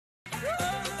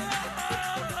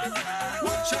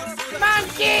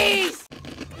Konkeys!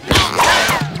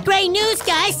 Great news,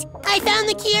 guys! I found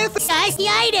the cure for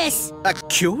fasciitis. A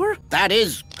cure? That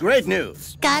is great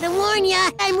news. Gotta warn ya,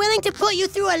 I'm willing to put you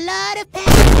through a lot of pain,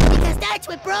 because that's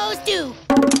what bros do.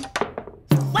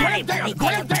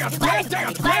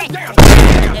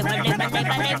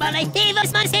 Evil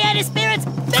Monster spirits,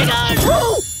 big on!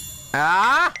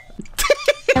 Ah?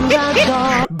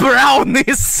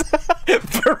 Brownies!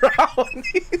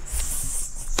 Brownies!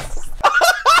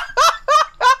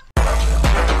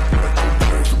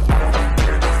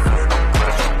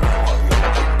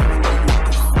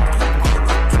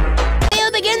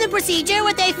 We'll begin the procedure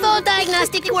with a full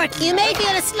diagnostic work. You may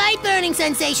feel a slight burning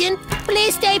sensation.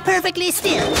 Please stay perfectly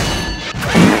still.